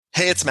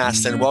Hey, it's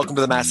Mastin. Welcome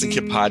to the Mastin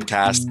Kit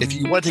podcast. If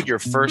you want to take your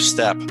first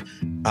step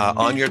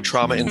on your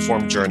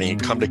trauma-informed journey,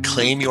 come to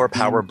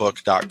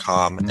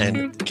claimyourpowerbook.com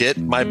and get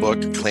my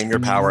book, Claim Your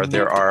Power.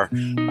 There are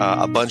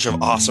a bunch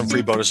of awesome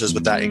free bonuses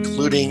with that,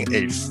 including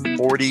a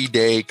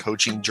 40-day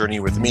coaching journey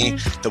with me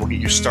that will get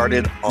you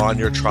started on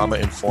your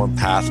trauma-informed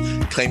path.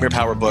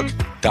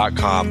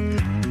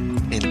 claimyourpowerbook.com.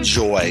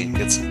 Enjoy.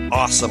 It's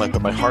awesome. I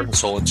put my heart and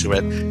soul into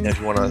it. And if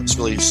you want to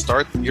really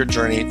start your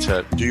journey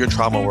to do your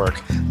trauma work,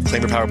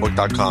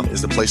 claimyourpowerbook.com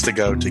is the place to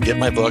go to get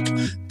my book,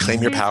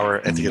 Claim Your Power,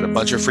 and to get a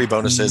bunch of free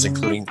bonuses,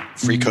 including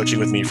free coaching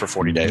with me for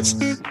 40 days.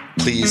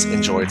 Please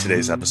enjoy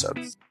today's episode.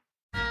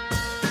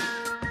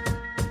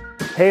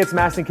 Hey, it's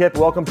Mastin Kip.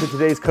 Welcome to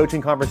today's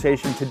coaching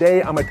conversation.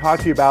 Today, I'm going to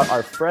talk to you about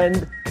our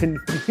friend,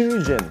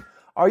 confusion.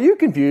 Are you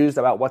confused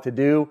about what to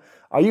do?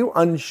 Are you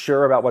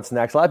unsure about what's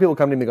next? A lot of people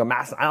come to me and go,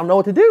 Mastin, I don't know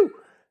what to do.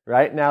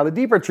 Right? Now, the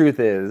deeper truth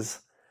is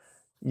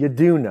you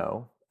do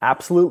know.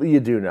 Absolutely, you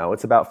do know.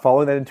 It's about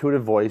following that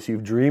intuitive voice.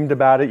 You've dreamed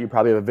about it. You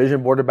probably have a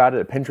vision board about it,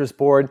 a Pinterest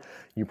board.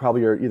 You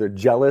probably are either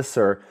jealous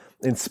or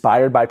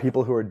inspired by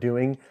people who are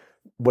doing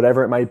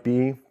whatever it might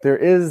be. There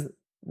is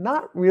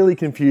not really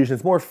confusion.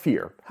 It's more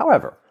fear.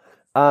 However,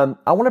 I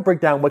want to break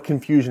down what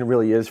confusion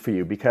really is for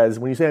you, because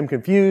when you say I'm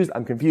confused,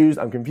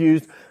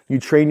 you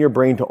train your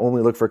brain to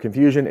only look for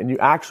confusion, and you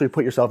actually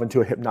put yourself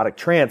into a hypnotic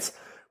trance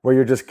where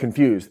you're just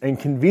confused. And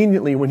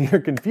conveniently, when you're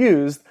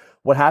confused,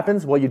 what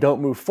happens? Well, you don't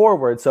move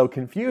forward. So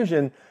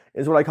confusion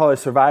is what I call a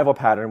survival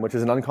pattern, which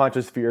is an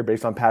unconscious fear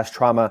based on past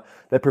trauma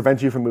that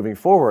prevents you from moving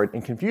forward.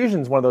 And confusion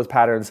is one of those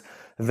patterns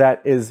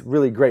that is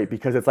really great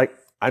because it's like,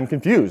 I'm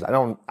confused. I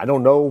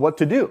don't know what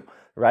to do,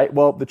 right?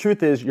 Well, the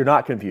truth is you're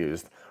not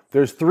confused.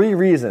 There's three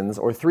reasons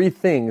or three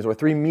things or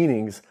three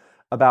meanings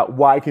about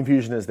why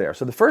confusion is there.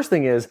 So the first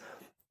thing is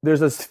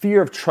there's this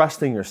fear of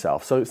trusting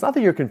yourself. So it's not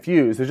that you're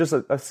confused. There's just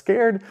a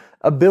scared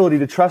ability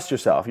to trust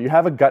yourself. You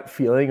have a gut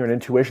feeling or an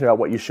intuition about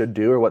what you should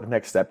do or what the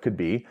next step could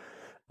be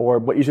or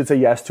what you should say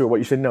yes to or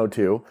what you should no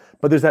to.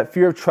 But there's that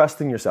fear of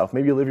trusting yourself.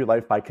 Maybe you live your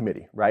life by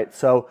committee, right?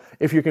 So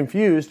if you're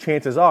confused,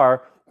 chances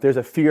are there's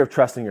a fear of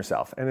trusting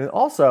yourself. And then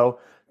also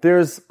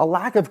there's a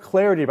lack of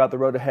clarity about the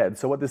road ahead.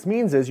 So what this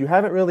means is you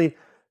haven't really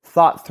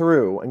thought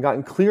through and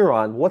gotten clear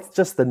on what's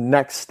just the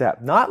next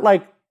step. Not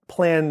like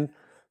plan,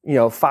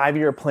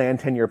 5-year plan,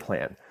 10-year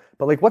plan,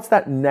 but like what's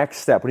that next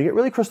step? When you get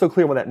really crystal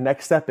clear what that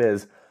next step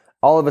is,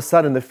 all of a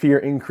sudden the fear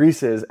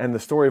increases and the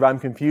story of I'm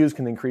confused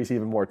can increase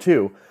even more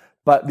too.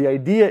 But the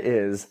idea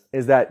is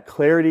that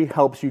clarity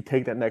helps you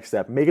take that next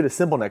step, make it a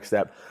simple next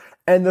step.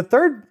 And the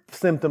third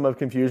symptom of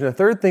confusion, the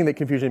third thing that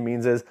confusion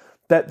means is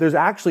that there's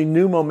actually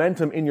new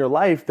momentum in your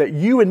life that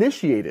you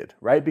initiated,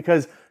 right?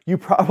 Because you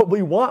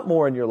probably want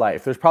more in your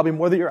life. There's probably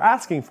more that you're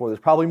asking for. There's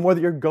probably more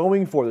that you're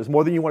going for. There's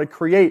more that you want to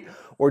create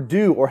or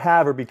do or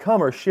have or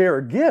become or share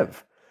or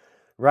give,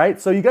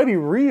 right? So you got to be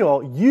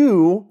real.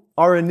 You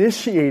are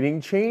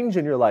initiating change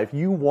in your life.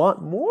 You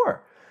want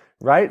more,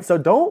 right? So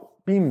don't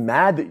be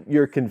mad that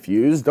you're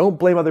confused. Don't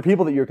blame other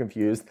people that you're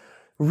confused.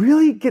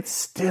 Really get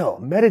still,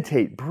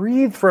 meditate,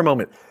 breathe for a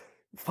moment.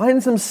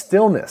 Find some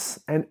stillness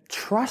and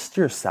trust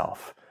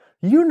yourself.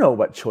 You know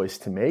what choice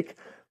to make.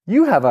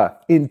 You have an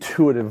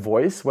intuitive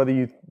voice, whether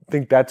you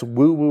think that's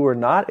woo-woo or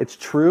not. It's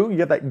true. You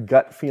have that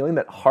gut feeling,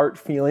 that heart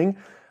feeling,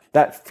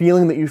 that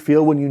feeling that you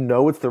feel when you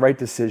know it's the right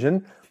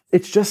decision.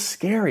 It's just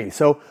scary.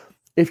 So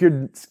if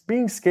you're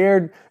being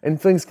scared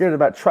and feeling scared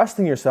about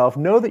trusting yourself,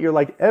 know that you're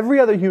like every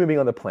other human being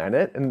on the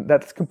planet, and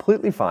that's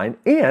completely fine.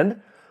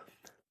 And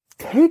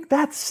take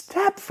that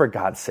step, for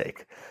God's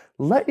sake.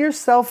 Let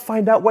yourself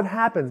find out what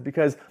happens,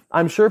 because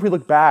I'm sure if you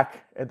look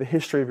back at the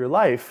history of your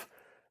life,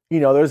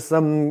 there's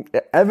some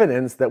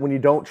evidence that when you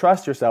don't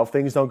trust yourself,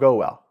 things don't go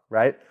well,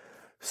 right?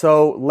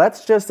 So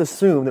let's just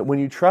assume that when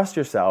you trust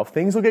yourself,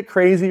 things will get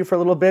crazy for a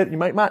little bit. You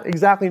might not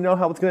exactly know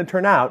how it's going to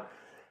turn out,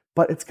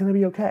 but it's going to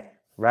be okay,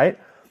 right?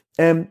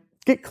 And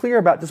get clear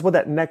about just what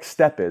that next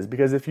step is,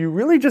 because if you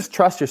really just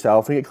trust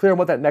yourself and get clear on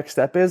what that next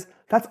step is,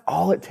 that's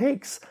all it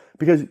takes,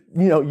 because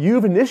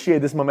you've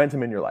initiated this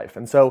momentum in your life.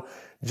 And so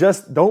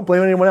just don't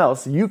blame anyone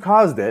else. You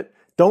caused it.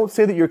 Don't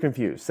say that you're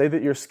confused. Say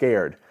that you're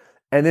scared.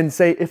 And then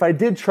say, if I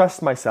did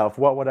trust myself,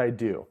 what would I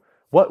do?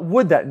 What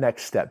would that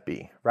next step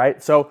be,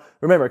 right? So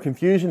remember,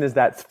 confusion is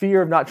that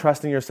fear of not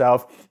trusting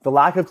yourself, the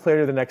lack of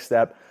clarity of the next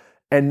step,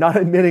 and not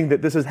admitting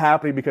that this is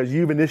happening because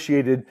you've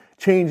initiated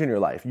change in your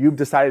life. You've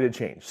decided to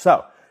change.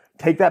 So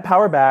take that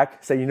power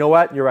back. Say, you know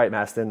what? You're right,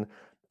 Mastin.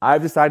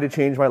 I've decided to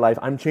change my life.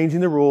 I'm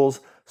changing the rules.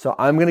 So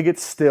I'm going to get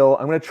still.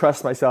 I'm going to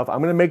trust myself. I'm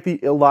going to make the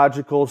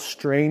illogical,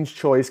 strange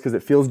choice because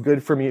it feels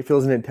good for me. It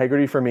feels an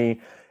integrity for me.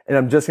 And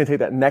I'm just going to take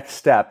that next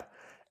step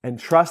and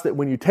trust that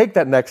when you take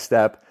that next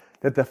step,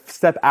 that the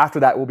step after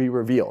that will be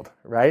revealed,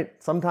 right?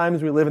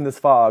 Sometimes we live in this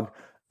fog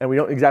and we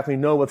don't exactly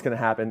know what's going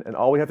to happen. And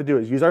all we have to do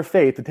is use our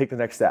faith to take the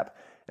next step.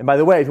 And by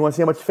the way, if you want to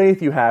see how much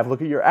faith you have,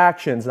 look at your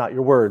actions, not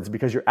your words,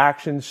 because your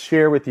actions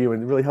share with you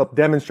and really help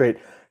demonstrate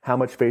how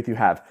much faith you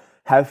have.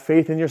 Have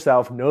faith in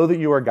yourself. Know that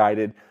you are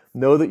guided.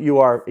 Know that you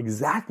are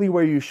exactly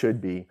where you should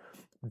be.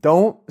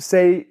 Don't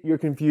say you're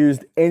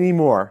confused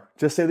anymore.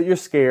 Just say that you're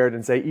scared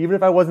and say, even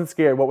if I wasn't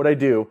scared, what would I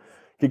do?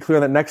 Get clear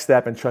on that next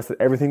step and trust that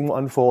everything will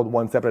unfold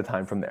one step at a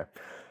time from there.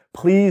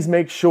 Please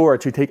make sure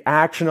to take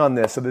action on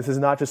this. So this is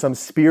not just some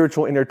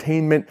spiritual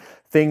entertainment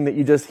thing that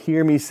you just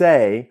hear me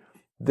say.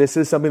 This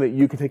is something that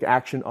you can take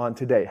action on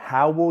today.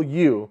 How will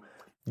you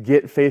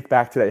get faith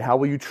back today? How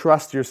will you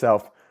trust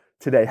yourself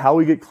today? How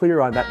will you get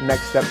clear on that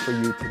next step for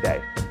you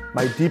today?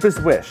 My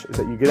deepest wish is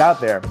that you get out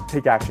there,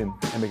 take action,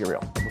 and make it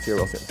real. We'll see you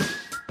real soon.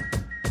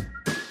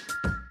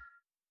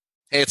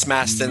 Hey, it's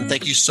Mastin.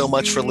 Thank you so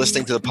much for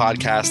listening to the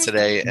podcast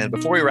today. And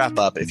before we wrap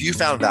up, if you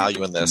found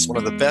value in this, one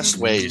of the best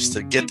ways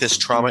to get this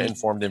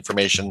trauma-informed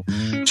information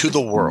to the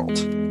world,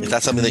 if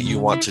that's something that you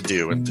want to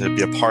do and to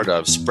be a part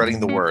of, spreading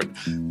the word,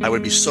 I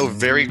would be so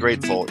very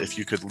grateful if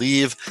you could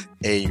leave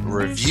a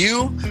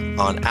review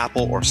on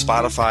Apple or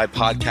Spotify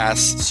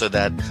podcasts so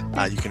that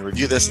you can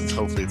review this, and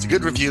hopefully it's a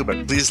good review,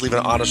 but please leave an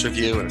honest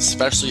review. And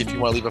especially if you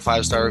want to leave a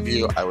 5-star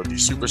review, I would be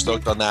super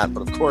stoked on that.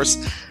 But of course,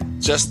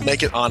 just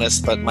make it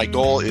honest. But my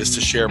goal is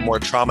to share more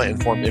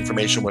trauma-informed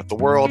information with the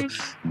world,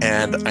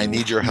 and I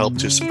need your help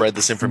to spread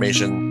this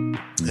information,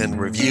 and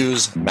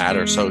reviews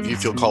matter. So if you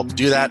feel called to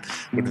do that,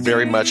 would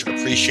very much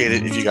appreciate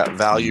it. If you got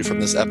value from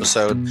this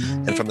episode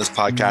and from this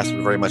podcast,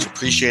 would very much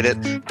appreciate it.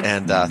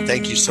 And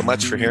thank you so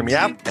much for hearing me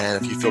out.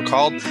 And if you feel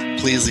called,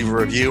 please leave a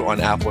review on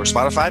Apple or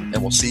Spotify,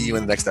 and we'll see you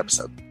in the next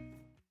episode.